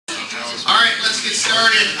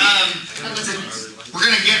started. We're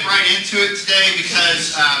going to get right into it today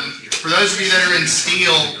because for those of you that are in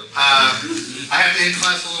steel, I have to end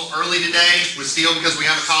class a little early today with steel because we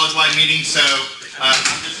have a college-wide meeting, so I'm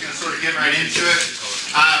just going to sort of get right into it.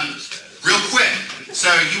 Real quick, so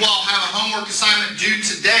you all have a homework assignment due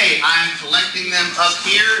today. I'm collecting them up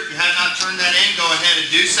here. If you have not turned that in, go ahead and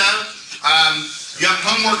do so. You have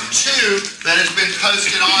homework 2 that has been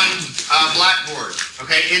posted on Blackboard.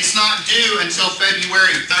 Okay, it's not due until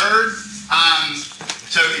February 3rd.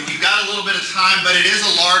 So you've got a little bit of time, but it is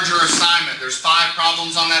a larger assignment. There's 5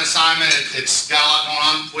 problems on that assignment. It's got a lot going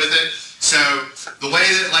on with it. So the way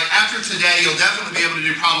that, like after today, you'll definitely be able to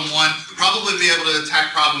do problem 1, probably be able to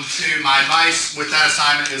attack problem 2. My advice with that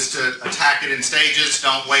assignment is to attack it in stages.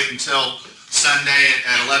 Don't wait until Sunday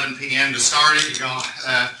at 11 p.m. to start it. You're going,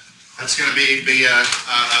 that's going to be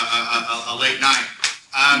a late night.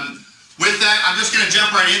 With that, I'm just going to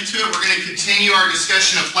jump right into it. We're going to continue our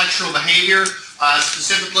discussion of flexural behavior,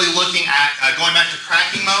 specifically looking at going back to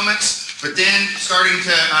cracking moments, but then starting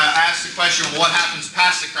to ask the question of what happens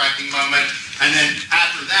past the cracking moment, and then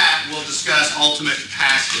after that, we'll discuss ultimate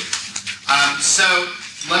capacity. So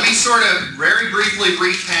let me sort of very briefly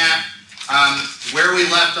recap where we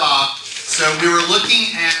left off. So we were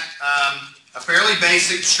looking at a fairly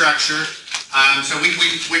basic structure. So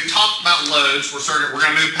we've talked about loads. We're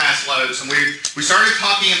going to move past loads, and we started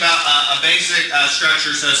talking about a basic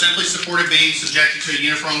structure. So simply supported beam subjected to a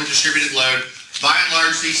uniformly distributed load. By and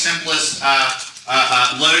large, the simplest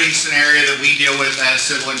loading scenario that we deal with as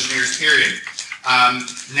civil engineers. Period.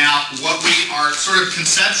 Now, what we are sort of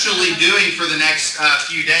conceptually doing for the next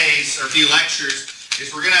few days or few lectures is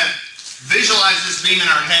we're going to visualize this beam in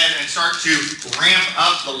our head and start to ramp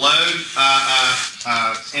up the load,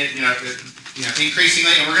 increasingly,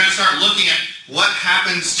 and we're going to start looking at what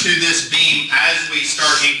happens to this beam as we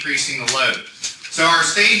start increasing the load. So our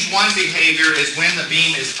stage 1 behavior is when the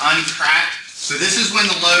beam is uncracked. So this is when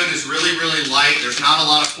the load is really, really light. There's not a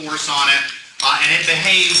lot of force on it, and it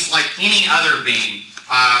behaves like any other beam.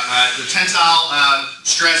 The tensile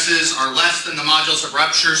stresses are less than the modulus of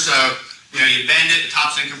rupture, so you bend it, the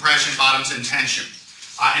top's in compression, bottom's in tension.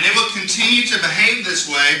 And it will continue to behave this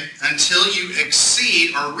way until you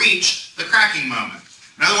exceed or reach the cracking moment.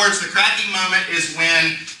 In other words, the cracking moment is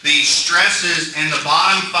when the stresses in the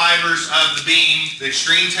bottom fibers of the beam, the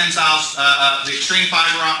extreme tensiles, the extreme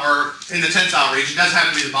fiber or in the tensile region, it doesn't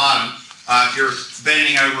have to be the bottom. If you're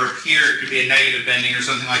bending over up here, it could be a negative bending or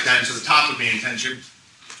something like that, and so the top would be in tension.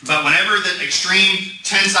 But whenever the extreme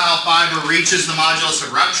tensile fiber reaches the modulus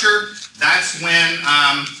of rupture, that's when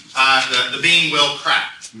the beam will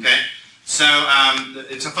crack. Okay, so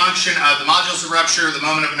it's a function of the modulus of rupture, the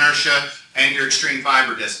moment of inertia, and your extreme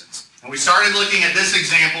fiber distance. And we started looking at this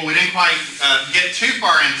example. We didn't quite get too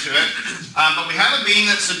far into it, but we have a beam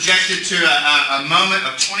that's subjected to a moment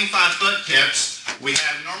of 25-foot tips. We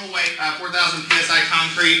have normal weight 4,000 psi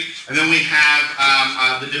concrete, and then we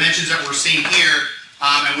have the dimensions that we're seeing here,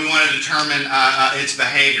 and we want to determine its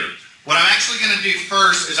behavior. What I'm actually going to do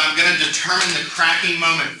first is I'm going to determine the cracking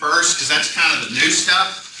moment first, because that's kind of the new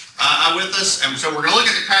stuff with us. And so we're going to look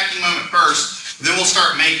at the cracking moment first, then we'll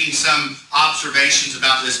start making some observations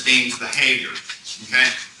about this beam's behavior. Okay?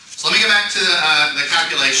 So let me go back to the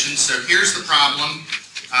calculations. So here's the problem.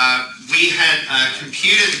 We had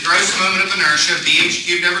computed the gross moment of inertia, BH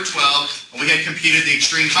cubed over 12, and we had computed the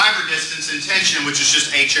extreme fiber distance in tension, which is just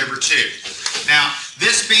H over 2. Now,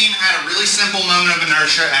 this beam had a really simple moment of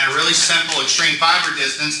inertia and a really simple extreme fiber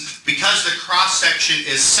distance because the cross-section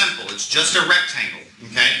is simple. It's just a rectangle.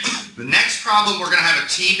 Okay? The next problem, we're going to have a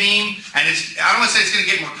T-beam, and I don't want to say it's going to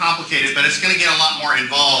get more complicated, but it's going to get a lot more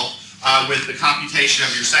involved with the computation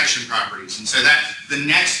of your section properties. And so the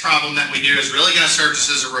next problem that we do is really going to serve us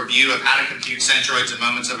as a review of how to compute centroids and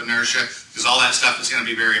moments of inertia, because all that stuff is going to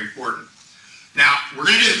be very important. Now, we're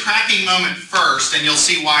going to do the cracking moment first, and you'll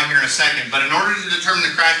see why here in a second. But in order to determine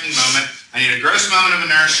the cracking moment, I need a gross moment of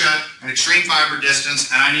inertia, an extreme fiber distance,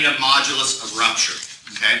 and I need a modulus of rupture.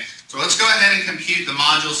 Okay? So let's go ahead and compute the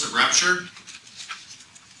modulus of rupture.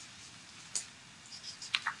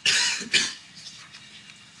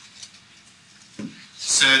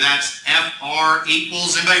 So that's FR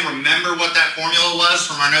equals, anybody remember what that formula was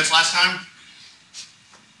from our notes last time?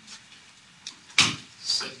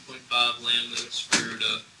 7.5 lambda square root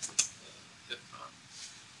of F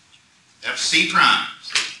prime. FC prime.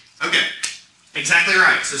 Okay, exactly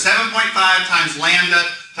right. So 7.5 times lambda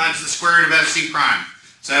times the square root of FC prime.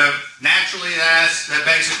 So naturally that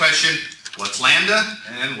begs the question, what's lambda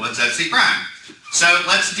and what's FC prime? So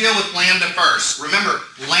let's deal with lambda first. Remember,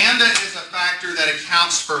 lambda is a factor that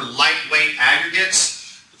accounts for lightweight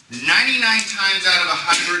aggregates. 99 times out of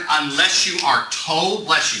 100, unless you are told,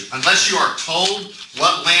 bless you, unless you are told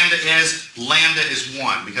what lambda is 1.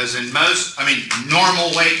 Because in most,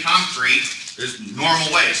 normal weight concrete, there's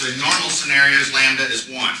normal weight. So in normal scenarios, lambda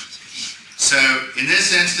is 1. So in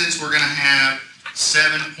this instance, we're going to have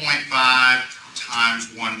 7.5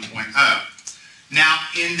 times 1.0. Now,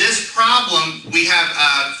 in this problem, we have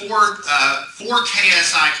 4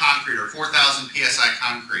 KSI concrete, or 4,000 PSI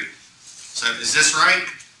concrete. So is this right?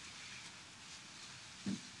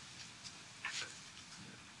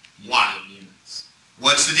 Why?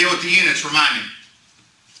 What's the deal with the units? Remind me.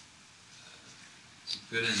 You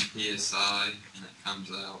put in PSI and it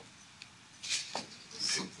comes out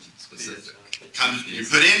something specific. You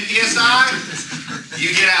put in PSI,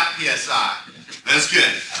 you get out PSI. That's good.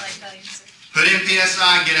 I like that answer. Put in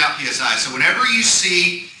PSI, get out PSI. So whenever you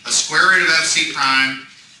see a square root of FC prime,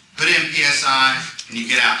 put in PSI, and you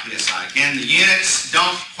get out PSI. Again, the units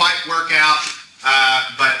don't quite work out,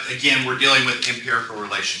 but again, we're dealing with empirical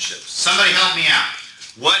relationships. Somebody help me out.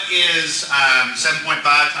 What is 7.5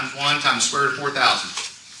 times 1 times the square root of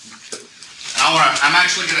 4,000? I'm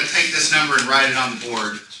actually going to take this number and write it on the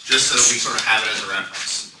board, just so that we sort of have it as a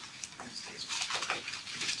reference.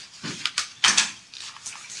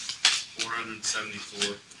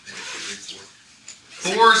 474.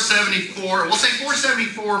 474, we'll say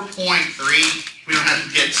 474.3. We don't have to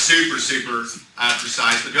get super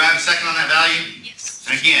precise, but do I have a second on that value? Yes.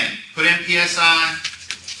 And again, put in PSI,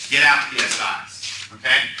 get out PSI,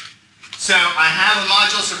 okay? So I have a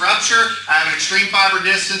modulus of rupture, I have an extreme fiber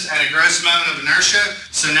distance, and a gross moment of inertia,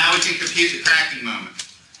 so now we can compute the cracking moment.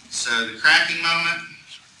 So the cracking moment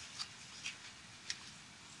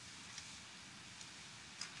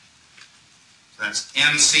that's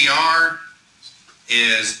MCR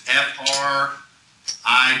is FR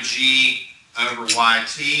IG over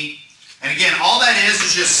YT. And again, all that is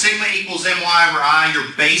just sigma equals my over I, your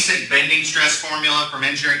basic bending stress formula from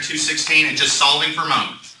Engineering 216, and just solving for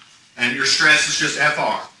moment. And your stress is just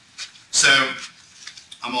FR. So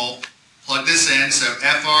I'm going to plug this in. So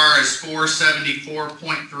FR is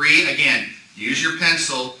 474.3. Again, use your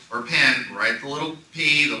pencil or pen, write the little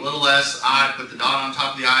p, the little s, I, put the dot on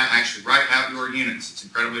top of the I, actually write out your units. It's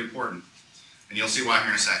incredibly important. And you'll see why here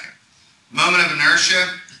in a second. Moment of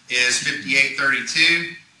inertia is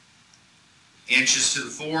 5832 inches to the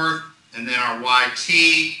fourth, and then our YT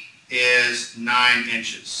is 9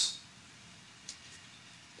 inches.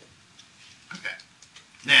 Okay.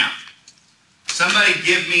 Now, somebody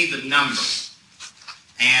give me the number,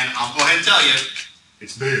 and I'll go ahead and tell you,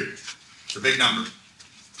 it's big. It's a big number.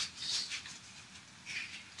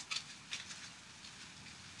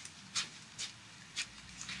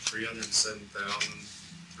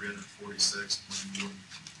 $307,346.4.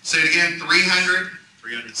 Say it again,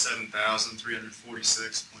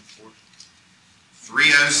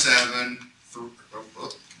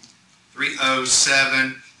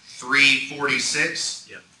 307, 346.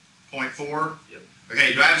 Yep. 0.4? Yep.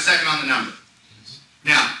 Okay, do I have a second on the number?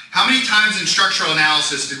 Now, how many times in structural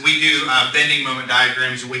analysis did we do bending moment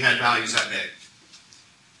diagrams and we had values that big?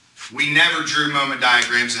 We never drew moment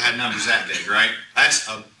diagrams that had numbers that big, right? That's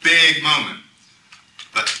a big moment.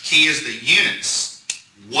 But the key is the units.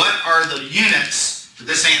 What are the units for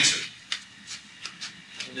this answer?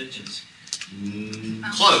 Inches.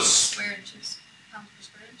 Close. Square inches. Pound per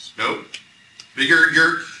square inch. Nope.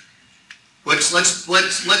 Let's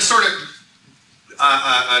sort of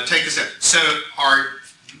take this out. So our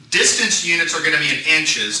distance units are going to be in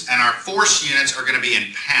inches, and our force units are going to be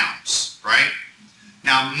in pounds, right?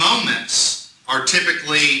 Now moments are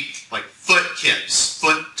typically like foot kips,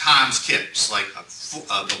 foot times kips, like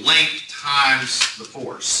the length times the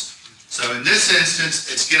force. So in this instance,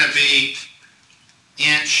 it's going to be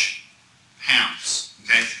inch pounds.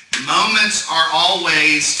 Okay, moments are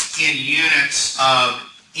always in units of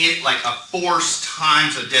it, like a force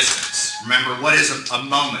times a distance. Remember, what is a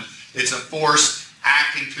moment? It's a force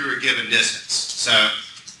acting through a given distance. So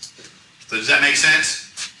does that make sense?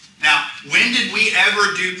 Now, when did we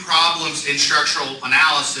ever do problems in structural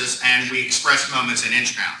analysis and we express moments in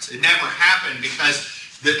inch pounds? It never happened because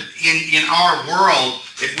in our world,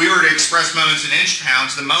 if we were to express moments in inch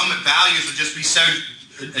pounds, the moment values would just be so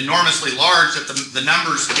enormously large that the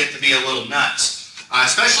numbers get to be a little nuts.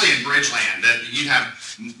 Especially in bridge land, that you have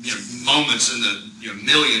moments in the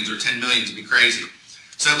millions or 10 millions would be crazy.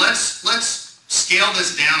 So let's scale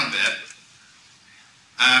this down a bit.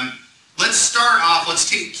 Let's start off, let's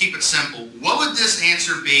keep it simple. What would this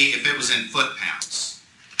answer be if it was in foot pounds?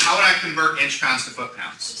 How would I convert inch pounds to foot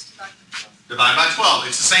pounds? Just divide by 12. Divide by 12.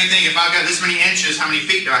 It's the same thing. If I've got this many inches, how many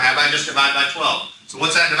feet do I have? I just divide by 12. So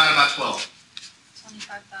what's that divided by 12?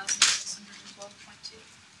 $25,612.2.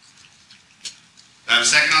 Do I have a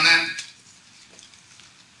second on that?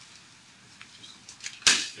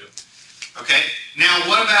 Yep. Okay, now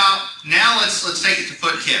what about, now let's take it to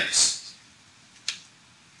foot kips.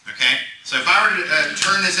 Okay, so if I were to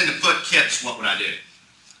turn this into foot kips, what would I do?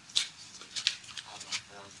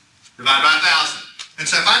 Divide by 1,000. And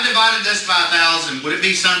so if I divided this by 1,000, would it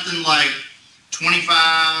be something like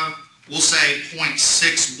 25, we'll say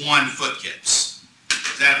 0.61 foot kips?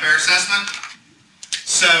 Is that a fair assessment?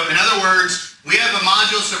 So in other words, we have a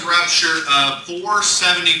modulus of rupture of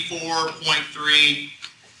 474.3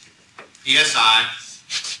 psi.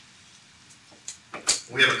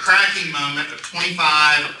 We have a cracking moment of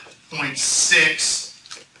 25.6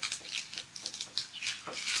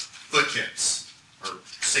 foot kips, or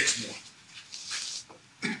 6 more.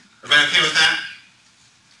 Everybody okay with that?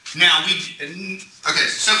 Now okay,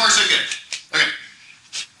 so far so good. Okay.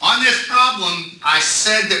 On this problem, I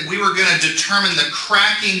said that we were going to determine the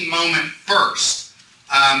cracking moment first.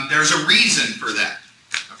 There's a reason for that.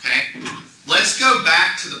 Okay? Let's go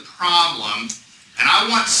back to the problem, and I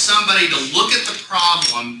want somebody to look at the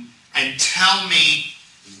problem and tell me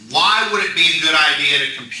why would it be a good idea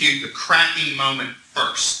to compute the cracking moment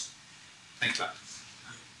first. Think about it.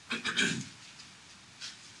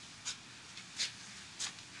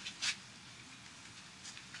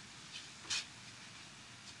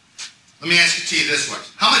 Let me ask it to you this way.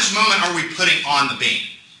 How much moment are we putting on the beam?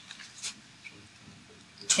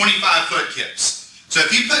 25 foot kips. So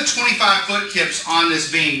if you put 25 foot kips on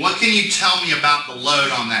this beam, what can you tell me about the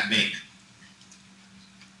load on that beam?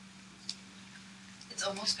 It's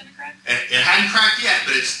almost going to crack? It hadn't cracked yet,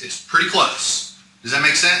 but it's pretty close. Does that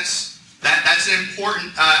make sense? That's an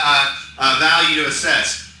important value to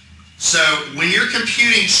assess. So when you're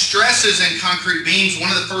computing stresses in concrete beams,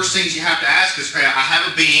 one of the first things you have to ask is, okay, I have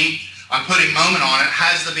a beam, I'm putting moment on it,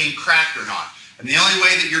 has the beam cracked or not? And the only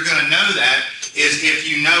way that you're going to know that is if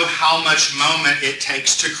you know how much moment it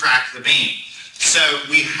takes to crack the beam. So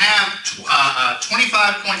we have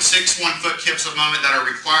 25.61 foot kips of moment that are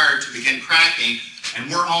required to begin cracking,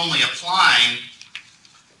 and we're only applying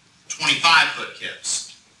 25 foot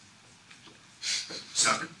kips.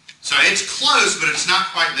 So it's close, but it's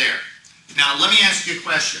not quite there. Now let me ask you a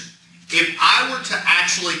question. If I were to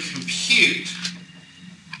actually compute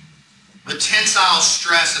the tensile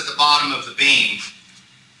stress at the bottom of the beam,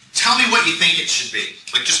 tell me what you think it should be.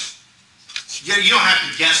 Like just, you don't have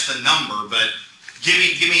to guess the number, but give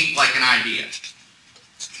me like an idea.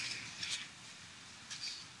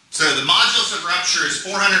 So the modulus of rupture is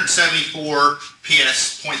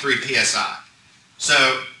 474.3 psi.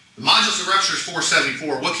 So the modulus of rupture is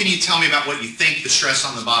 474. What can you tell me about what you think the stress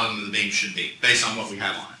on the bottom of the beam should be, based on what we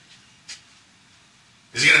have on it?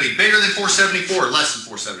 Is it going to be bigger than 474 or less than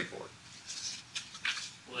 474?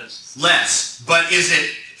 Less. But is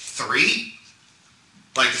it 3?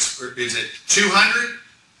 Like, is it 200?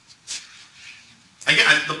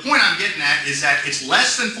 Again, the point I'm getting at is that it's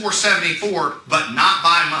less than 474, but not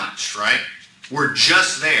by much, right? We're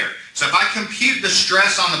just there. So if I compute the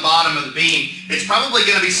stress on the bottom of the beam, it's probably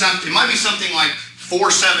going to be something, it might be something like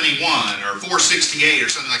 471 or 468 or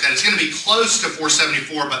something like that. It's going to be close to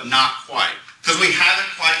 474, but not quite, because we haven't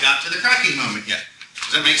quite got to the cracking moment yet.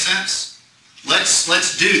 Does that make sense? Let's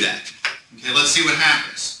do that. Okay, let's see what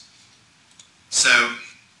happens. So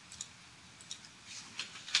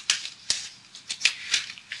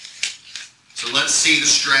let's see the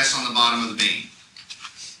stress on the bottom of the beam.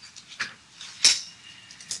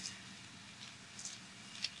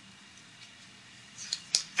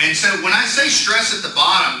 And so when I say stress at the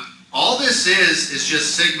bottom, all this is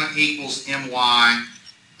just sigma equals my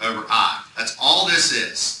over I. That's all this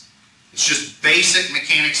is. It's just basic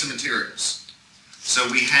mechanics of materials. So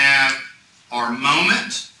we have our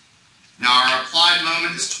moment. Now our applied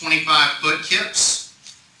moment is 25 foot kips.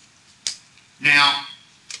 Now,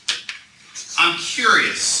 I'm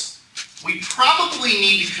curious. We probably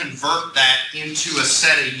need to convert that into a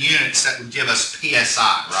set of units that would give us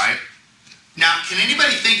PSI, right? Now, can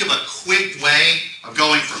anybody think of a quick way of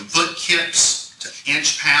going from foot kips to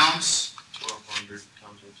inch pounds? 1,200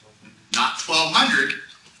 times 1,200. Not 1,200,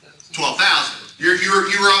 12,000. You were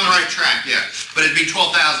on the right track, yeah. But it'd be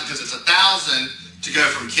 12,000 because it's 1,000 to go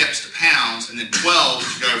from kips to pounds, and then 12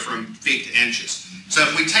 to go from feet to inches. So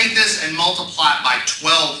if we take this and multiply it by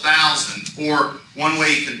 12,000, or one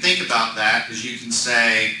way you can think about that is you can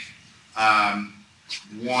say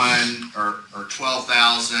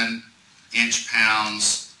 12,000 inch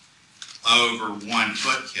pounds over 1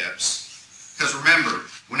 foot kips. Because remember,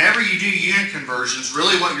 whenever you do unit conversions,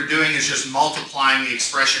 really what you're doing is just multiplying the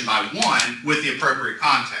expression by 1 with the appropriate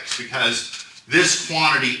context, because this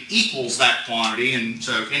quantity equals that quantity, and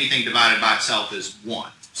so anything divided by itself is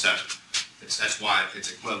 1. So that's why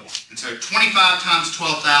it's equivalent. And so 25 times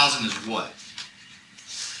 12,000 is what?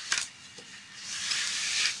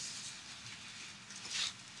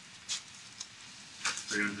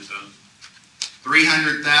 $300,000.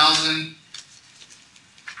 300,000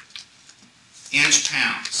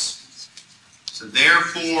 inch-pounds. So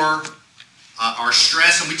therefore, our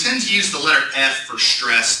stress, and we tend to use the letter F for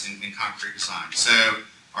stress in concrete design. So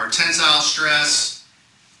our tensile stress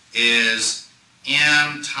is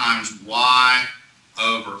M times Y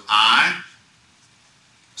over I.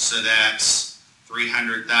 So that's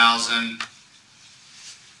 300,000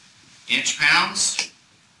 inch-pounds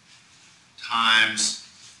times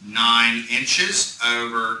 9 inches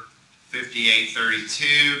over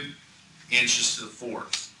 5832 inches to the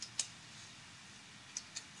fourth.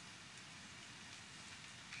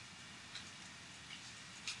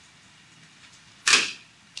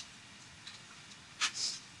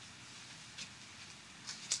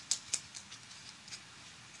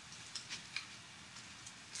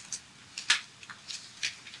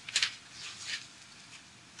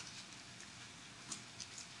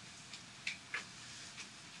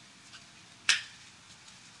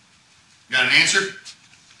 Got an answer?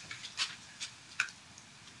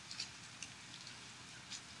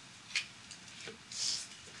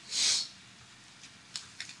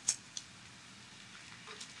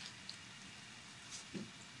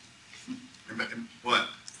 What?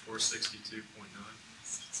 462.9.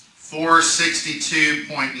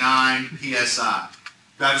 462.9 psi.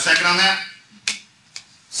 Do I have a second on that?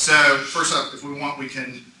 So first up, if we want, we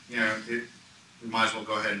can, we might as well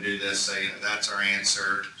go ahead and do this. Say, that's our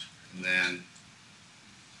answer. And then,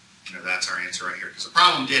 that's our answer right here. Because the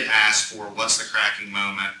problem did ask for what's the cracking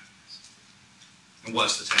moment and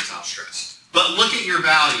what's the tensile stress. But look at your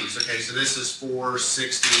values. Okay, so this is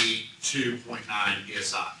 462.9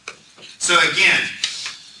 psi. So again,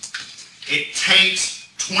 it takes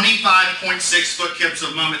 25.6 foot-kips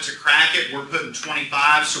of moment to crack it. We're putting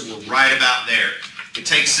 25, so we're right about there. It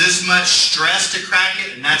takes this much stress to crack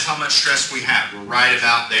it, and that's how much stress we have. We're right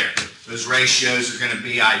about there. Those ratios are going to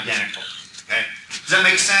be identical. Okay? Does that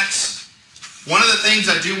make sense? One of the things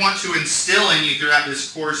I do want to instill in you throughout this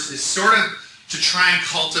course is sort of to try and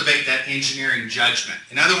cultivate that engineering judgment.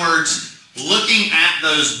 In other words, looking at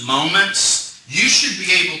those moments, you should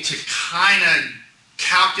be able to kind of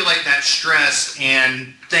calculate that stress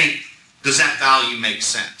and think, does that value make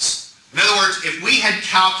sense? In other words, if we had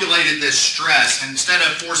calculated this stress, and instead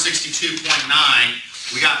of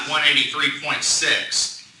 462.9, we got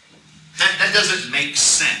 183.6, that doesn't make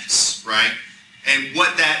sense, right? And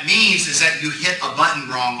what that means is that you hit a button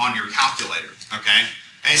wrong on your calculator, okay?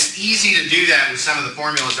 And it's easy to do that with some of the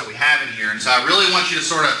formulas that we have in here. And so I really want you to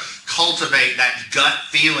sort of cultivate that gut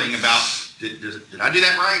feeling about, did I do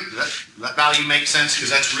that right? Does that value make sense?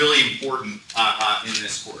 Because that's really important in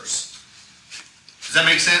this course. Does that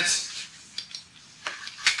make sense?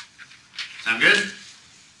 Sound good?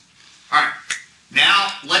 All right.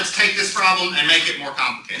 Now, let's take this problem and make it more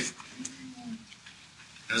complicated.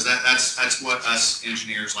 Because that's what us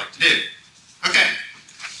engineers like to do. Okay.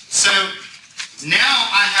 So, now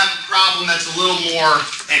I have a problem that's a little more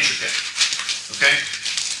intricate. Okay?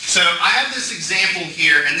 So, I have this example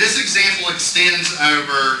here, and this example extends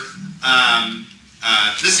over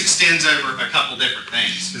a couple different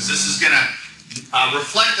things. Because this is going to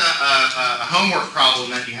reflect a homework problem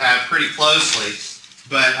that you have pretty closely,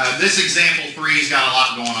 but this example 3's got a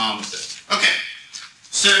lot going on with it. Okay,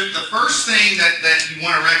 so the first thing that you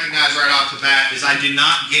want to recognize right off the bat is I did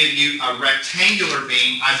not give you a rectangular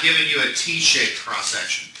beam, I've given you a T-shaped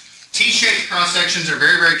cross-section. T-shaped cross-sections are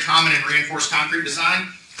very, very common in reinforced concrete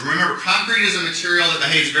design. Remember, concrete is a material that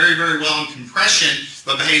behaves very, very well in compression,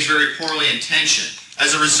 but behaves very poorly in tension.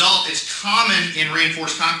 As a result, it's common in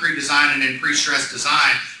reinforced concrete design and in pre-stressed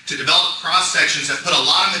design to develop cross-sections that put a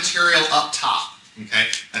lot of material up top. Okay,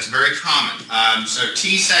 that's very common. So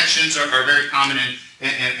T-sections are very common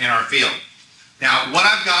in our field. Now, what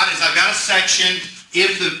I've got is I've got a section.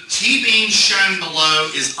 If the T-beam shown below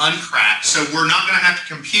is uncracked, so we're not going to have to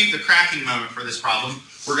compute the cracking moment for this problem.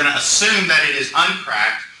 We're going to assume that it is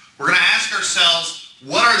uncracked. We're going to ask ourselves,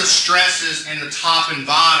 what are the stresses in the top and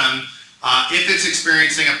bottom if it's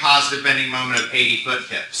experiencing a positive bending moment of 80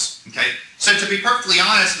 foot-kips. Okay? So to be perfectly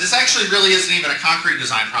honest, this actually really isn't even a concrete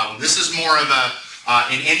design problem. This is more of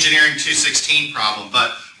an engineering 216 problem,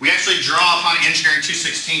 but we actually draw upon engineering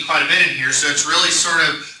 216 quite a bit in here, so it's really sort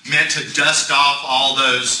of meant to dust off all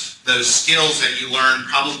those skills that you learned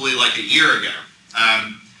probably like a year ago.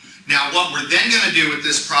 Now what we're then going to do with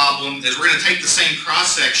this problem is we're going to take the same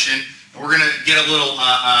cross-section And we're going to get a little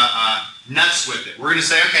nuts with it. We're going to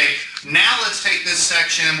say, okay, now let's take this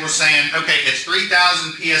section and we're saying, okay, it's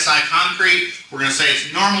 3,000 PSI concrete. We're going to say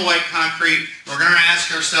it's normal weight concrete. We're going to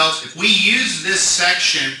ask ourselves, if we use this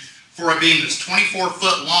section for a beam that's 24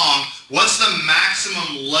 foot long, what's the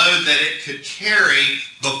maximum load that it could carry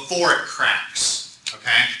before it cracks?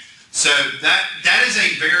 Okay? So that is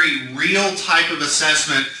a very real type of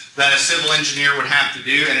assessment that a civil engineer would have to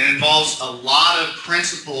do, and it involves a lot of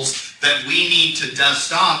principles that we need to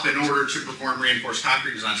dust off in order to perform reinforced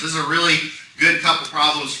concrete designs. This is a really good couple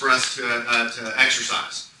problems for us to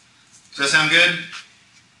exercise. Does that sound good?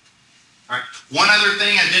 All right. One other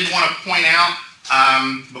thing I did want to point out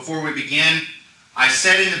before we begin, I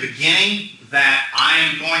said in the beginning that I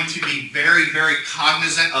am going to be very, very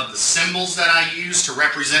cognizant of the symbols that I use to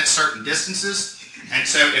represent certain distances. And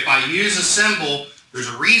so if I use a symbol, there's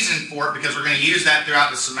a reason for it, because we're going to use that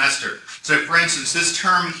throughout the semester. So for instance, this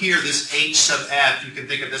term here, this H sub F, you can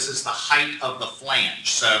think of this as the height of the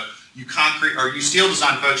flange. So you concrete, or you steel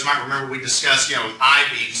design folks might remember we discussed, with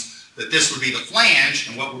I-beams, that this would be the flange,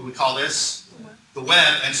 and what would we call this? The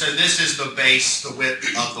web. And so this is the base, the width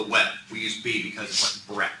of the web. We use B because it's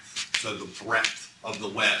like breadth. So the breadth of the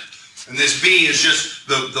web. And this B is just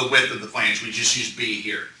the width of the flange. We just use B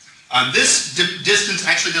here. This distance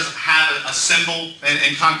actually doesn't have a symbol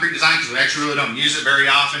in concrete design because we actually really don't use it very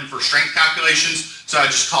often for strength calculations, so I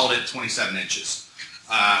just called it 27 inches.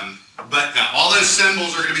 But all those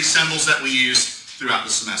symbols are going to be symbols that we use throughout the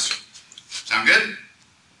semester. Sound good?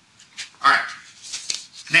 All right.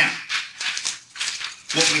 Now,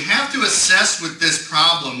 what we have to assess with this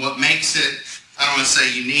problem, what makes it, I don't want to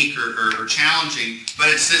say unique or challenging, but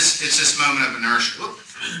it's this moment of inertia. Whoop.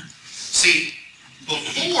 See,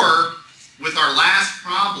 before, with our last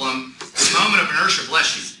problem, the moment of inertia,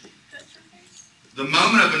 bless you, the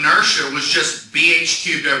moment of inertia was just BH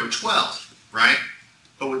cubed over 12, right?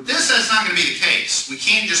 But with this, that's not going to be the case. We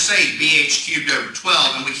can't just say BH cubed over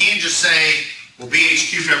 12, and we can't just say, well,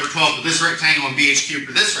 BH cubed over 12 for this rectangle and BH cubed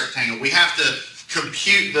for this rectangle. We have to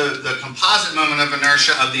compute the composite moment of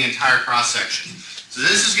inertia of the entire cross-section. So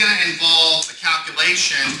this is going to involve a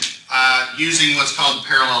calculation using what's called the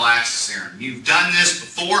parallel axis theorem. You've done this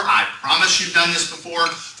before. I promise you've done this before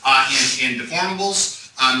in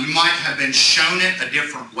deformables. You might have been shown it a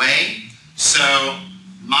different way. So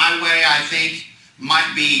my way, I think,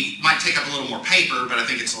 might take up a little more paper, but I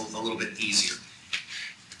think it's a little bit easier.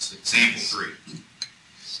 So example 3.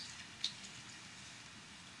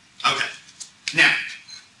 Okay. Now,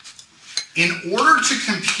 in order to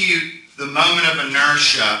compute the moment of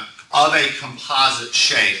inertia of a composite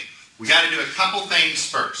shape, we got to do a couple things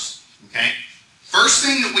first, okay? First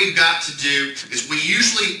thing that we've got to do is we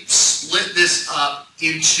usually split this up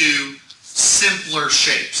into simpler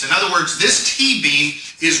shapes. In other words, this T-beam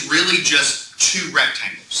is really just 2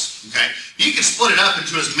 rectangles, okay? You can split it up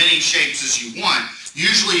into as many shapes as you want.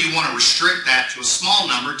 Usually you want to restrict that to a small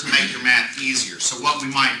number to make your math easier. So what we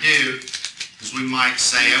might do is we might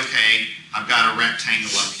say, okay, I've got a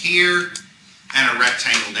rectangle up here and a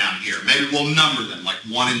rectangle down here. Maybe we'll number them like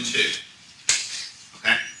 1 and 2.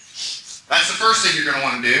 Okay? That's the first thing you're going to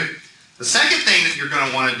want to do. The second thing that you're going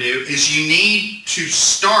to want to do is you need to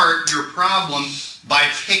start your problem by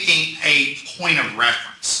picking a point of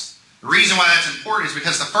reference. The reason why that's important is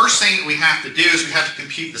because the first thing that we have to do is we have to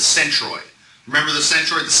compute the centroid. Remember the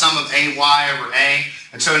centroid, the sum of AY over A?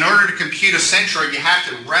 And so in order to compute a centroid, you have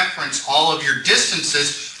to reference all of your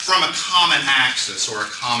distances from a common axis or a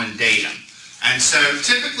common datum. And so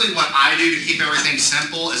typically what I do to keep everything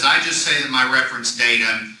simple is I just say that my reference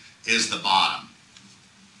datum is the bottom.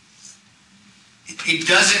 It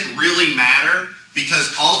doesn't really matter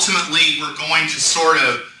because ultimately we're going to sort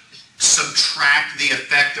of subtract the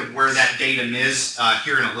effect of where that datum is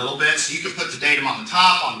here in a little bit. So you can put the datum on the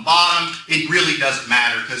top, on the bottom. It really doesn't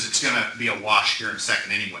matter because it's going to be a wash here in a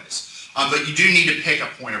second anyways. But you do need to pick a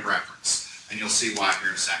point of reference, and you'll see why here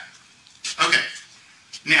in a second. Okay,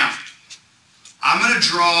 now I'm going to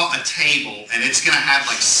draw a table, and it's going to have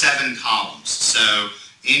like 7 columns. So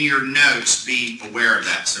in your notes, be aware of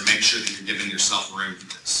that. So make sure that you're giving yourself room for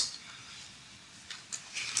this.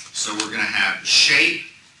 So we're going to have the shape.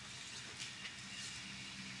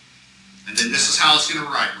 And then this is how it's going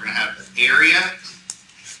to write. We're going to have the area.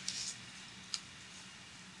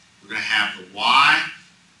 We're going to have the Y.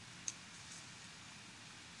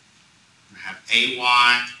 We're going to have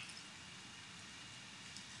AY.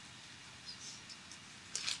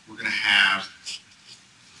 We're going to have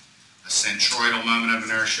a centroidal moment of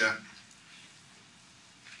inertia,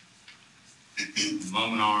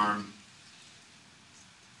 moment arm,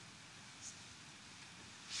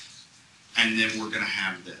 and then we're going to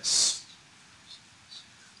have this.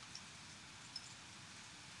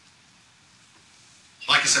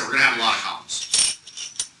 like I said, we're going to have a lot of columns.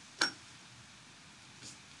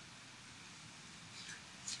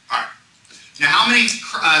 All right. Now, how many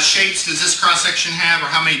shapes does this cross-section have, or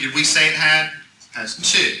how many did we say it had? It has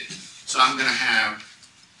 2. So I'm going to have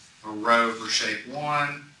a row for shape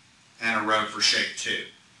 1 and a row for shape 2.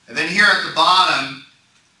 And then here at the bottom,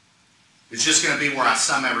 it's just going to be where I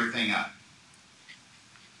sum everything up.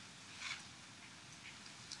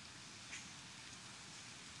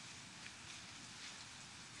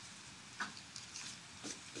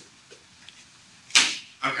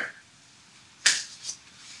 Okay.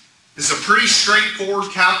 This is a pretty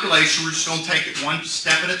straightforward calculation. We're just going to take it one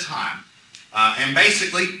step at a time. And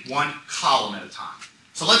basically, one column at a time.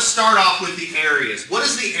 So let's start off with the areas. What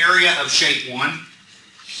is the area of shape 1?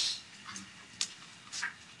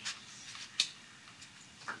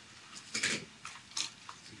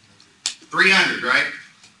 $300, right?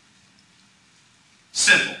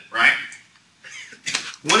 Simple, right?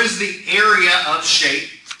 What is the area of shape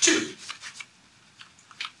 2?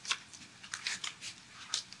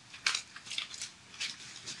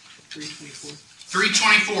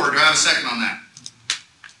 $324. Do I have a second on that?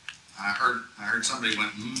 I heard somebody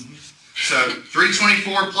went, mm-hmm. So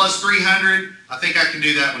 324 plus 300, I think I can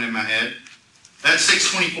do that one in my head. That's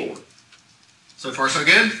 624. So far, so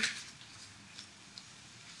good?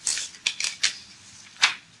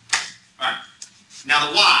 All right. Now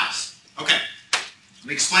the Y's. Okay. Let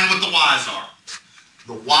me explain what the Y's are.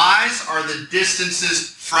 The Y's are the distances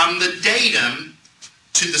from the datum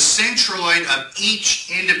to the centroid of each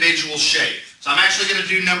individual shape. So I'm actually going to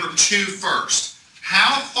do number 2 first.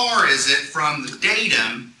 How far is it from the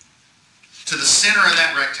datum to the center of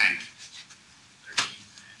that rectangle? 13.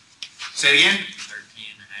 Say it again?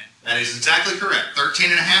 13.5. That is exactly correct.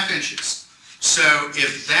 13.5 inches. So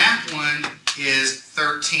if that one is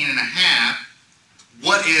 13.5,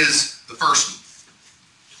 what is the first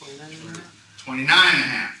one?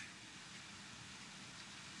 29.5.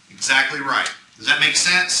 Exactly right. Does that make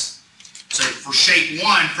sense? So for shape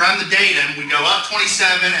 1, from the datum, we go up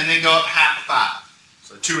 27 and then go up half of 5.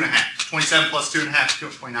 So 2.5. 27 plus 2.5 is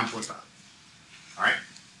 29.5. All right?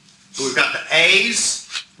 So we've got the A's,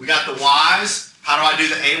 we got the Y's. How do I do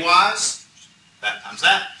the AY's? That times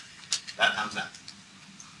that. That times that.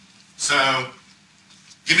 So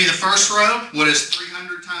give me the first row. What is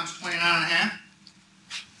 300 times 29.5?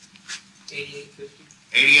 8850.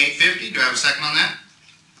 8850. Do I have a second on that?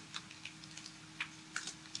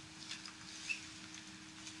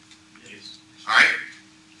 Yes. All right.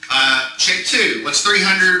 Shape 2. What's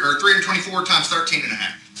 300 or 324 times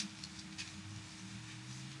 13.5?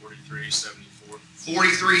 4374.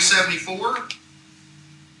 4374.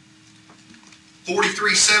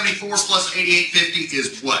 4374 plus 8850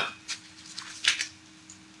 is what?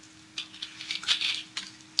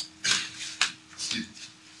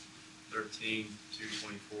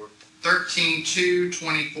 13,224.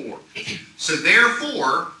 13,224. So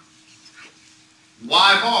therefore,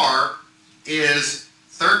 Y bar is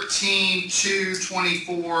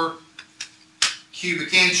 13,224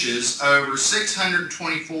 cubic inches over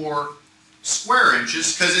 624 square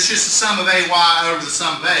inches, because it's just the sum of AY over the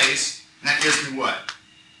sum of A's, and that gives me what?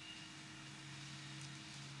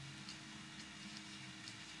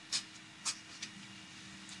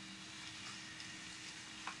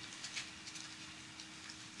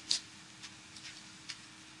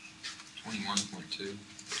 $21.2.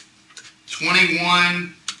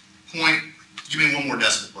 21 point, give me one more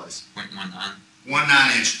decimal place. 0.19.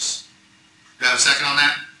 19 inches. Do I have a second on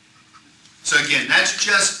that? So again, that's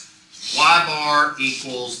just Y bar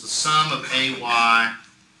equals the sum of AY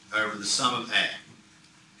over the sum of A.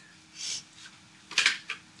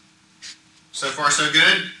 So far, so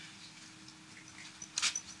good?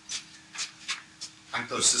 I can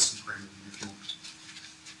throw a system program in here if you want.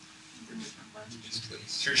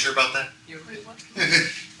 Sure about that? Wait, what?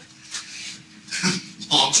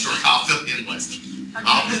 Long story, I'll fill you in later.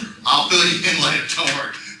 I'll fill you in later, don't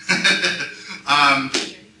worry.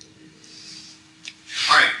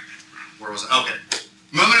 All right, where was it? Okay.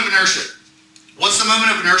 Moment of inertia. What's the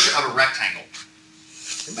moment of inertia of a rectangle?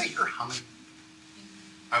 Anybody hear humming?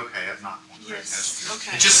 Okay, I've not one. Yes,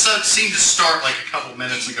 okay. It just seemed to start like a couple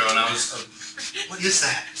minutes ago, and I was, what is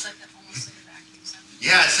that? It's like almost like a vacuum sound.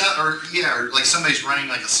 Yeah, or like somebody's running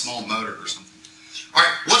like a small motor or something. All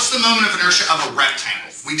right, what's the moment of inertia of a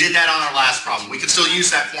rectangle? We did that on our last problem. We could still use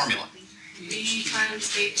that formula. B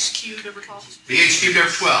times H cubed over 12. BH cubed over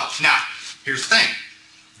 12. Now, here's the thing.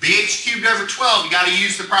 BH cubed over 12, you got to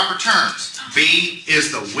use the proper terms. B is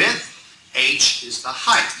the width, H is the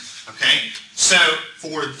height. Okay? So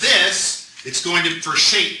for this, it's going to, for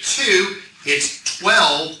shape 2, it's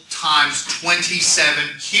 12 times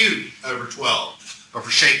 27 cubed over 12. But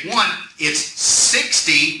for shape 1, it's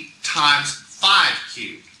 60 times 5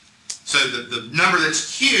 cubed. So the number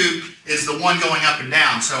that's cubed is the one going up and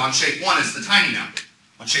down. So on shape 1, it's the tiny number.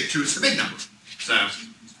 On shape 2, it's the big number. So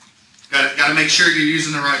got to make sure you're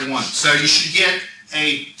using the right one. So you should get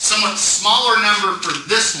a somewhat smaller number for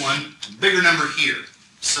this one, a bigger number here.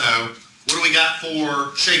 So what do we got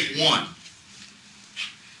for shape 1?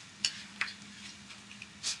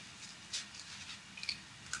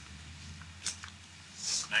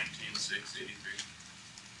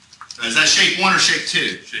 Is that shape 1 or shape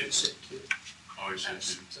 2? Shape 2. Always shape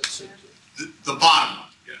 2. The bottom one?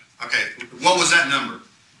 Yeah. Okay. What was that number?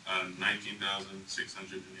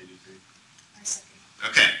 19,683.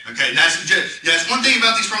 Okay. That's one thing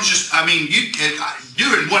about these problems. Just, I mean, you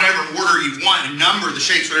do it in whatever order you want and number the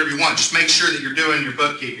shapes whatever you want. Just make sure that you're doing your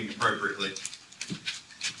bookkeeping appropriately.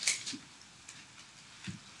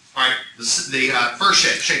 All right. The first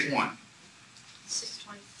shape 1.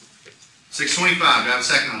 625. Do I have a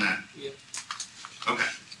second on that? Yep. Okay.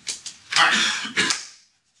 All right.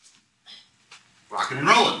 Rocking and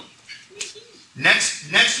rolling.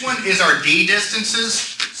 Next one is our D distances.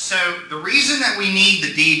 So the reason that we need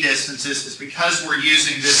the D distances is because we're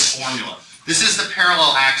using this formula. This is the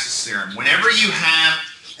parallel axis theorem. Whenever you have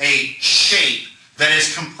a shape that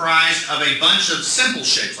is comprised of a bunch of simple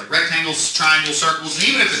shapes, like rectangles, triangles, circles, and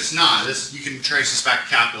even if it's not, you can trace this back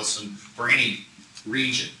to calculus and for any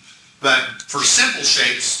region. But for simple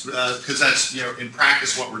shapes, because that's in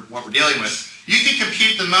practice what we're dealing with, you can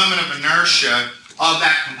compute the moment of inertia of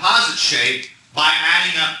that composite shape by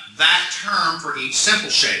adding up that term for each simple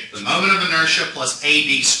shape, the moment of inertia plus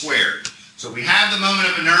AD squared. So we have the moment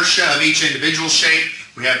of inertia of each individual shape.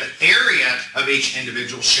 We have the area of each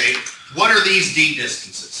individual shape. What are these D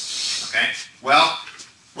distances? Okay. Well,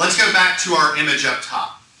 let's go back to our image up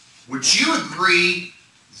top. Would you agree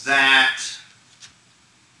that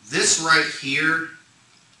this right here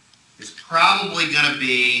is probably going to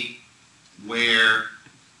be where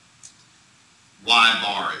Y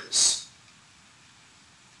bar is?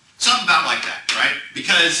 Something about like that, right?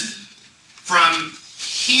 Because from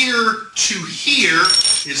here to here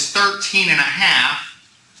is 13 and a half.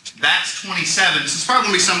 That's 27. So it's probably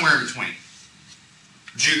going to be somewhere in between.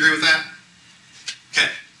 Would you agree with that?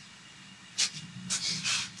 Okay.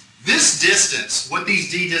 This distance, what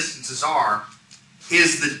these D distances are,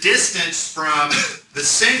 is the distance from the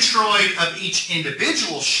centroid of each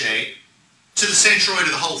individual shape to the centroid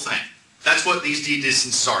of the whole thing. That's what these D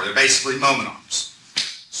distances are. They're basically moment arms.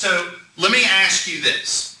 So let me ask you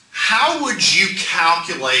this. How would you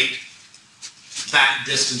calculate that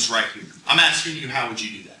distance right here? I'm asking you, how would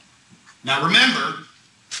you do that? Now remember,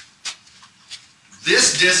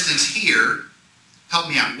 this distance here, help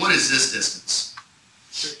me out, what is this distance?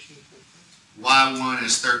 13.5. Y1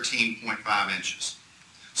 is 13.5 inches.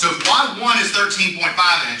 So if Y1 is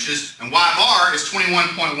 13.5 inches and Y bar is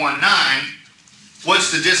 21.19, what's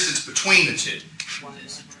the distance between the two?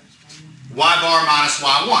 Y bar minus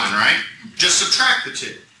Y1, right? Just subtract the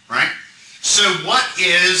two, right? So what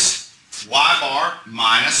is Y bar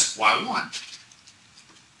minus Y1?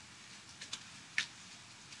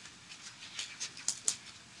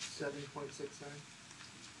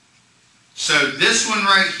 So this one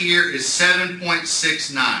right here is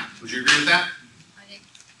 7.69. Would you agree with that?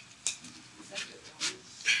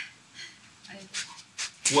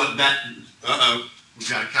 What that, we've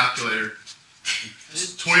got a calculator.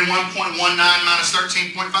 21.19 minus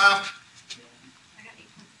 13.5? I got 8.4.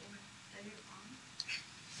 Did I do it wrong?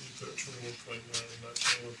 21.9, not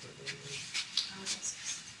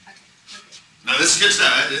 21.9. No, this is good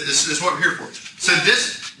stuff. This is what we're here for. So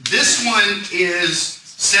this one is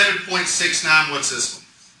 7.69. What's this one?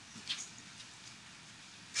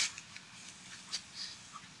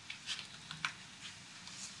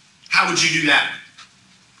 How would you do that?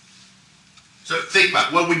 So think about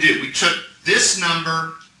it. What we do. We took this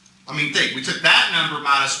number, we took that number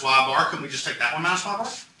minus Y bar. Can we just take that one minus Y bar?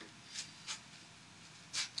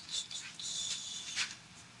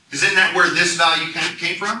 Isn't that where this value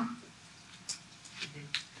came from?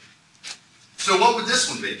 So what would this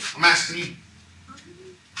one be? I'm asking you.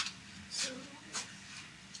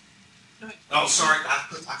 Oh, sorry.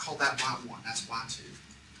 I called that Y1. That's Y2.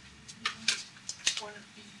 Want to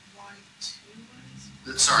be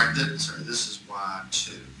Y2? Sorry, this is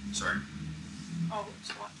Y2. Sorry. Oh,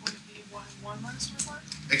 so what would it be Y1 minus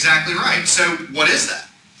Y1? Exactly right. So what is that?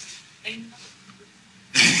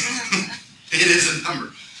 It is a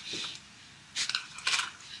number.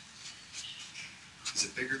 Is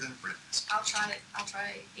it bigger than a breadbasket? I'll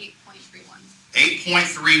try 8.31.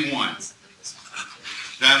 8.31.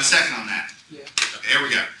 Do I have a second on that? Yeah. Okay, here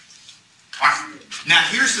we go. All right. Now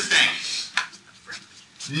here's the thing.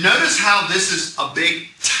 Notice how this is a big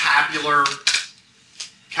tabular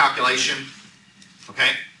calculation.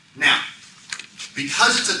 Okay? Now,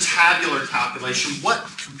 because it's a tabular calculation, what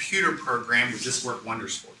computer program would this work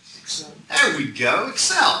wonders for? Excel. There we go,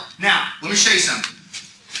 Excel. Now, let me show you something.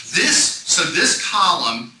 This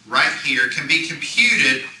column right here can be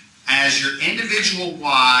computed as your individual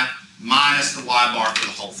y minus the y bar for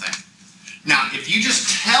the whole thing. Now, if you just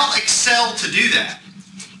tell Excel to do that,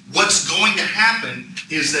 what's going to happen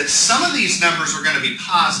is that some of these numbers are going to be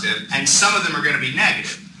positive and some of them are going to be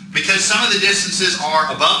negative, because some of the distances are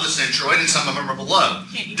above the centroid and some of them are below.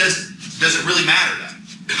 Does it really matter then?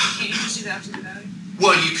 Can't you just do the absolute value?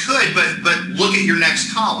 Well, you could, but look at your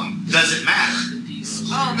next column. Does it matter?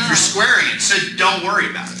 Oh, no. You're squaring it, so don't worry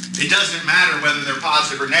about it. It doesn't matter whether they're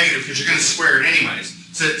positive or negative because you're going to square it anyways.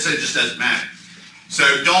 So it just doesn't matter. So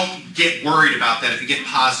don't get worried about that if you get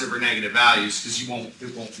positive or negative values, because it won't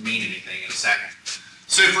mean anything in a second.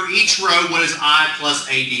 So for each row, what is I plus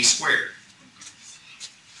AD squared?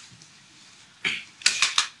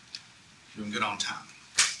 Doing good on time.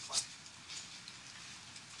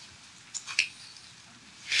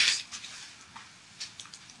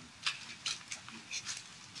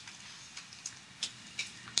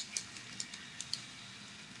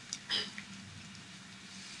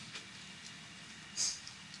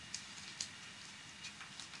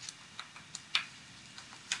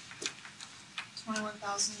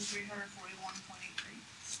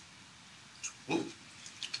 $21,341.83.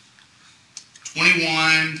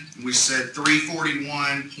 21, we said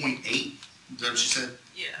 341.8. Is that what you said?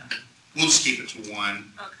 Yeah. We'll just keep it to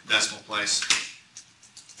one Okay. decimal place.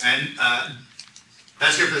 And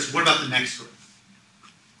that's good for this. What about the next one?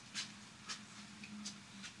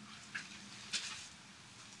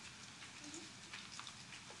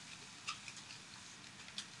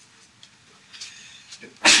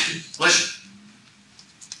 Bless you.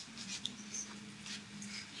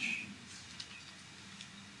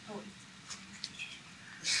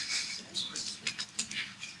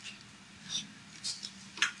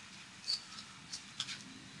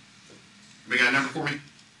 We got a number for me?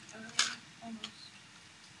 Almost.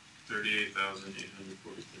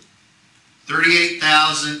 38,843.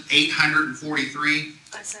 38,843.1.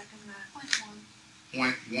 I second that.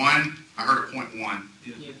 I heard a .1.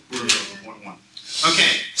 Yeah. We're going to go for .1.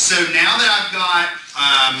 Okay, so now that I've got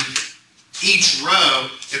each row,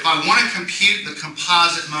 if I want to compute the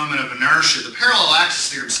composite moment of inertia, the parallel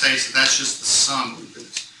axis theorem states that that's just the sum.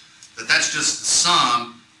 That's just the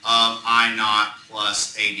sum of I naught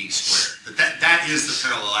plus AD squared. That is the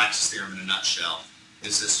parallel axis theorem in a nutshell,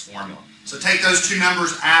 is this formula. So take those two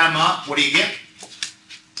numbers, add them up, what do you get?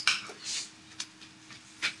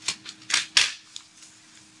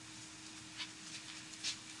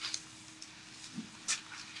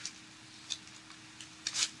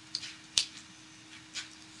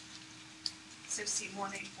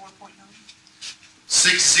 $61,184.9.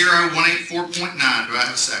 60184.9. Do I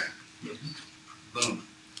have a second? Boom.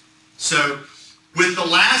 So with the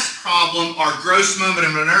last problem, our gross moment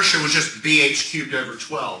of inertia was just BH cubed over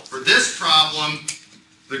 12. For this problem,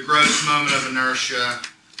 the gross moment of inertia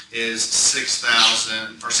is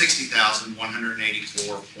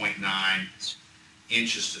 60,184.9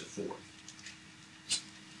 inches to the fourth.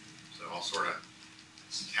 So I'll sort of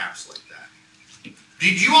encapsulate that.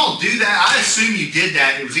 Did you all do that? I assume you did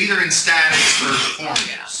that. It was either in statics or the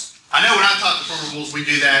formulas. I know when I taught the formulas, we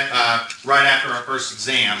do that right after our first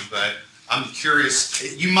exam, but I'm curious.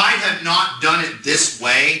 You might have not done it this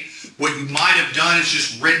way. What you might have done is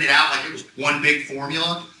just written it out like it was one big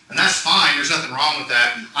formula, and that's fine. There's nothing wrong with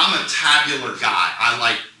that. I'm a tabular guy. I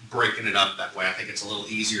like breaking it up that way. I think it's a little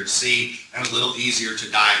easier to see and a little easier to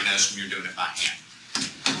diagnose when you're doing it by hand.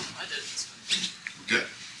 I did this one. Good.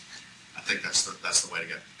 I think that's the way to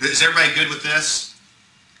go. Is everybody good with this?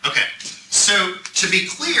 Okay. So to be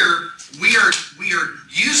clear, we are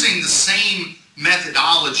using the same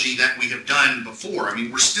methodology that we have done before. I mean,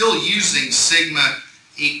 we're still using sigma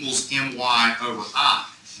equals my over I.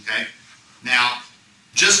 Okay. Now,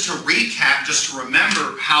 just to recap, just to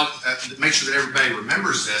remember how, make sure that everybody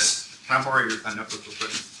remembers this. Can I borrow your notebook real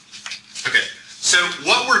quick? Okay. So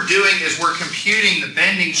what we're doing is we're computing the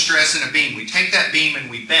bending stress in a beam. We take that beam and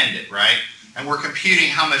we bend it, right? And we're computing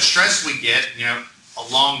how much stress we get,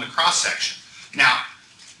 along the cross section. Now,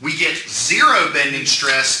 we get zero bending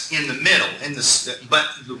stress in the middle, but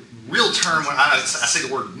the real term, when I say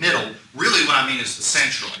the word middle, really what I mean is the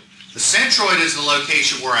centroid. The centroid is the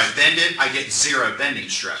location where I bend it, I get zero bending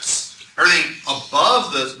stress. Everything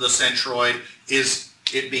above the centroid is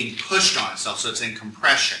it being pushed on itself, so it's in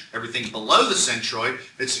compression. Everything below the centroid,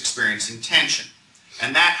 it's experiencing tension.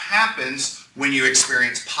 And that happens when you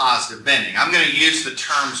experience positive bending. I'm going to use the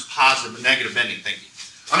terms positive and negative bending. Thank you.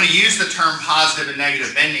 I'm going to use the term positive and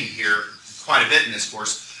negative bending here quite a bit in this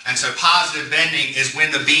course. And so positive bending is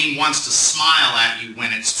when the beam wants to smile at you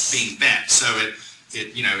when it's being bent. So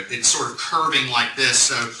it's sort of curving like this,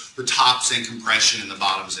 so the top's in compression and the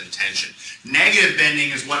bottom's in tension. Negative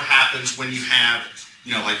bending is what happens when you have,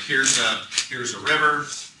 like here's a river,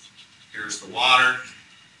 here's the water.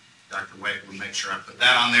 Dr. Wade will make sure I put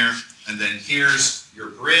that on there. And then here's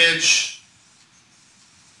your bridge.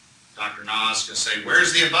 Dr. Nas can say,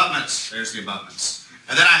 where's the abutments? There's the abutments.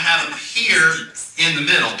 And then I have it here in the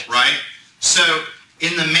middle, right? So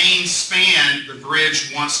in the main span, the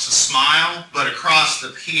bridge wants to smile, but across the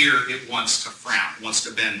pier, it wants to frown, it wants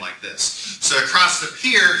to bend like this. So across the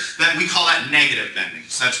pier, we call that negative bending.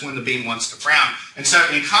 So that's when the beam wants to frown. And so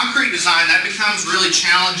in concrete design, that becomes really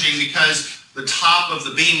challenging because the top of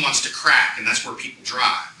the beam wants to crack, and that's where people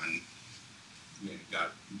drive. And you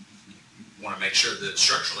want to make sure that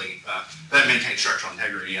structurally, that maintains structural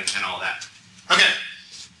integrity and all that. Okay.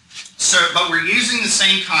 So, but we're using the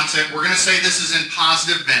same concept. We're going to say this is in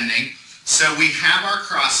positive bending. So we have our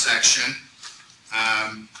cross section.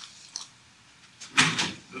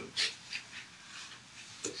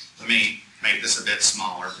 Let me make this a bit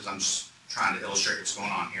smaller because I'm just trying to illustrate what's going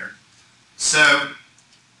on here. So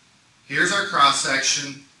here's our cross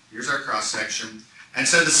section. Here's our cross section. And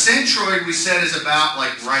so the centroid we said is about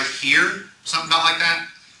like right here, something about like that.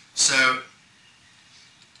 So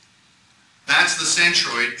that's the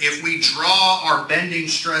centroid. If we draw our bending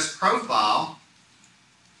stress profile,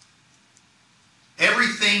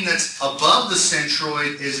 everything that's above the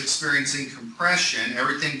centroid is experiencing compression.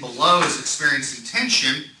 Everything below is experiencing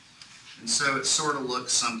tension. And so it sort of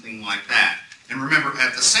looks something like that. And remember,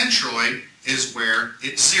 at the centroid is where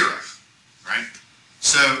it's zero, right?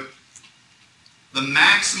 So the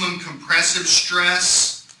maximum compressive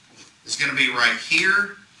stress is going to be right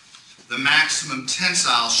here. The maximum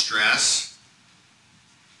tensile stress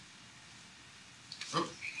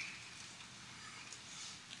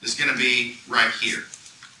is going to be right here.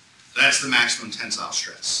 That's the maximum tensile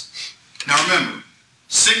stress. Now remember,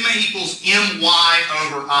 sigma equals my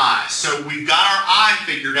over I. So we've got our I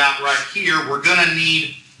figured out right here. We're going to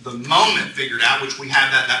need the moment figured out, which we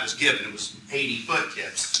have that was given. It was 80 foot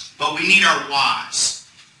kips. But we need our y's.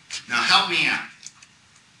 Now help me out.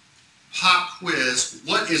 Pop quiz,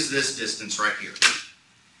 what is this distance right here?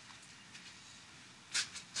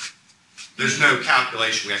 There's no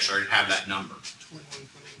calculation. We actually already have that number.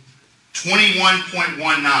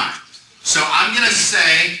 21.19. So I'm going to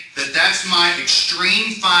say that that's my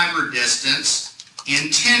extreme fiber distance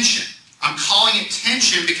in tension. I'm calling it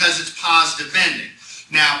tension because it's positive bending.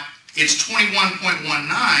 Now, it's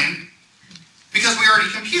 21.19 because we already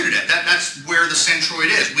computed it. That's where the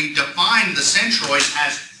centroid is. We defined the centroid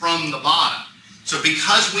as from the bottom. So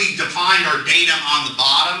because we defined our data on the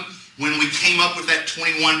bottom, when we came up with that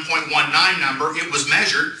 21.19 number, it was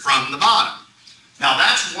measured from the bottom. Now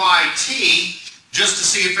that's YT, just to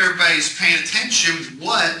see if everybody's paying attention,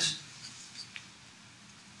 what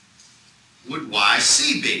would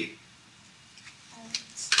YC be?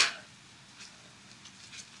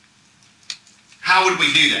 How would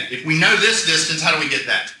we do that? If we know this distance, how do we get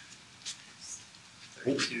that?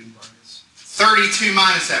 32 minus. 32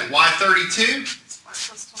 minus that. Why 32?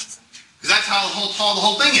 Because that's how tall the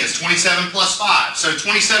whole thing is, 27 plus 5. So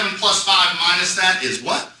 27 plus 5 minus that is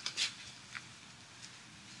what?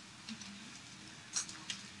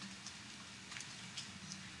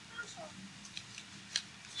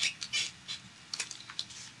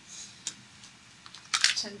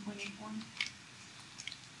 $10.81.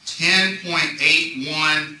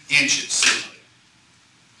 10.81 inches.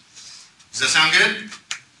 Does that sound good?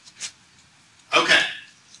 Okay.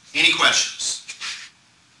 Any questions?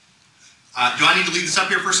 Do I need to leave this up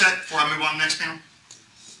here for a sec before I move on to the next panel?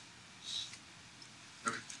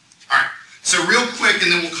 Okay. All right. So real quick,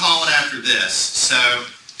 and then we'll call it after this. So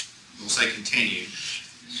we'll say continue.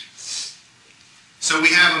 So we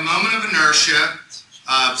have a moment of inertia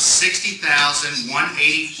of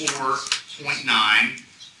 60,184.9.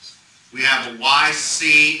 We have a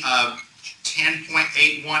YC of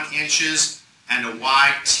 10.81 inches and a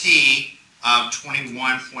YT of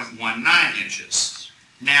 21.19 inches.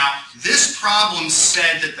 Now, this problem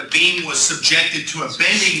said that the beam was subjected to a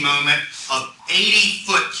bending moment of 80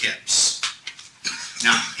 foot kips.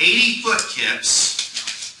 Now, 80 foot kips,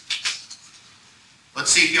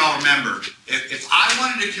 let's see if y'all remember. If I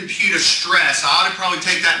wanted to compute a stress, I ought to probably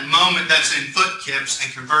take that moment that's in foot kips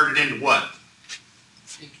and convert it into what?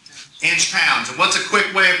 inch pounds. And what's a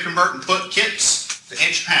quick way of converting foot kips to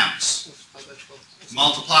inch pounds?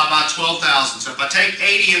 Multiply by 12,000. So if I take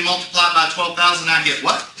 80 and multiply it by 12,000, I get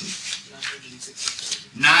what?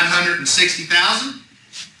 960,000.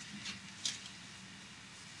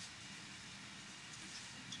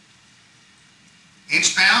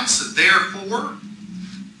 Inch pounds. So therefore,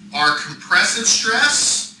 our compressive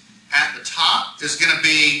stress at the top is going to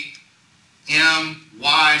be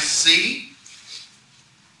MYC,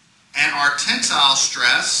 and our tensile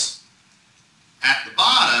stress at the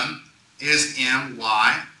bottom is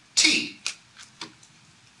MYT.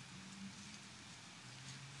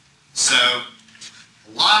 So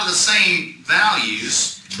a lot of the same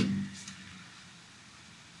values.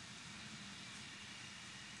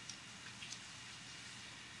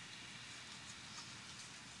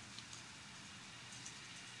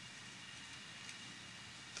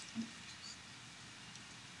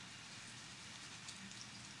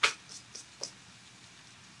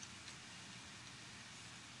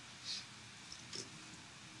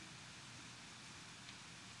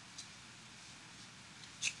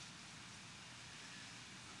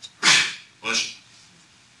 Push.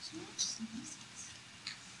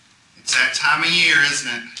 It's that time of year, isn't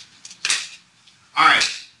it? All right.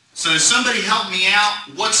 So somebody help me out.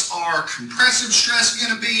 What's our compressive stress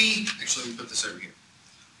going to be? Actually, let me put this over here.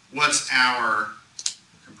 What's our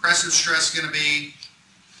compressive stress going to be?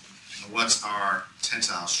 And what's our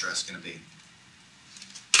tensile stress going to be?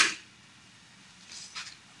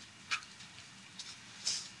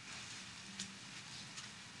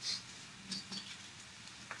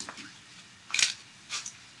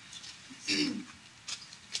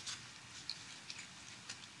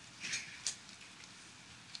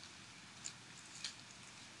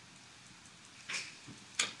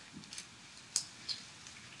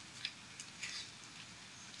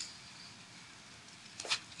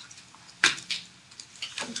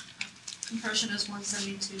 Compression is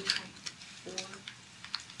 172.4.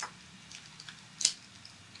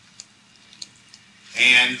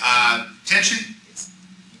 And tension?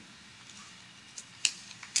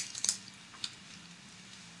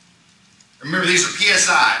 Remember, these are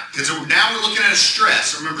PSI, because now we're looking at a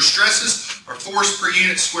stress. Remember, stresses are force per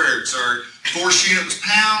unit squared. So our force unit was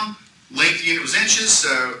pound, length unit was inches,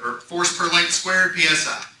 so or force per length squared,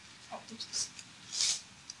 PSI. Oh, oops.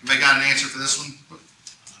 Anybody got an answer for this one?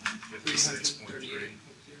 56.3.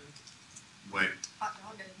 Wait, I'll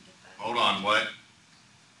go ahead and get that. hold on, what?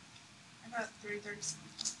 I got 337.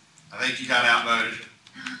 I think you got outvoted.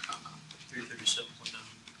 337.9.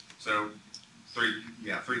 So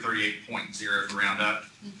 338.0 to round up.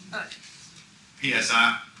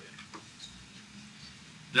 PSI.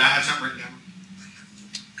 Did I have something written down?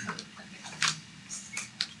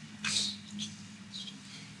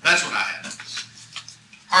 That's what I had.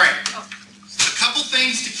 All right. A couple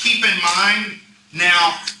things to keep in mind.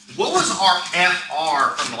 Now, what was our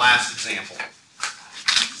FR from the last example?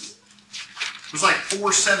 It was like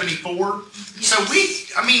 474. So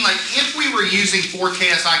if we were using 4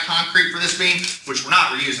 KSI concrete for this beam, which we're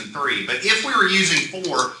not, we're using 3, but if we were using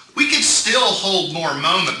 4, we could still hold more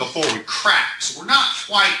moment before we crack. So we're not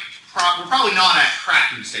quite, we're probably not at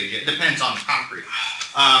cracking stage yet. It depends on the concrete.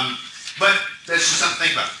 But that's just something to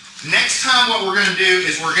think about. Next time what we're going to do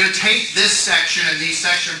is we're going to take this section and these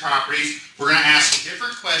section properties, we're going to ask a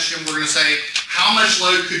different question. We're going to say, how much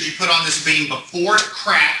load could you put on this beam before it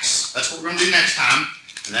cracks? That's what we're going to do next time.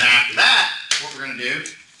 And then after that, what we're going to do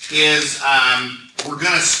is we're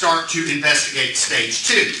going to start to investigate stage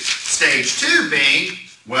 2. Stage 2 being,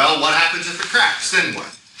 well, what happens if it cracks? Then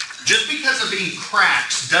what? Just because a beam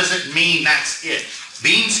cracks doesn't mean that's it.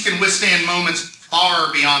 Beams can withstand moments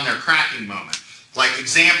far beyond their cracking moment. Like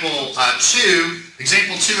example 2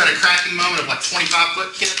 at a cracking moment of like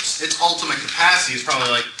 25-foot kips, its ultimate capacity is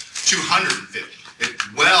probably like 250. It's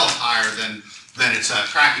well higher than its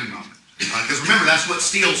cracking moment. Because remember, that's what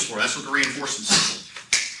steel's for. That's what the reinforcement's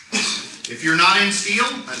for. If you're not in steel,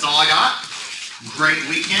 that's all I got. Great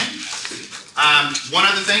weekend. One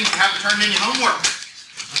other thing, you have to turn in your homework.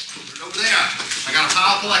 Over there. I got a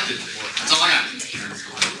pile collected. That's all I got.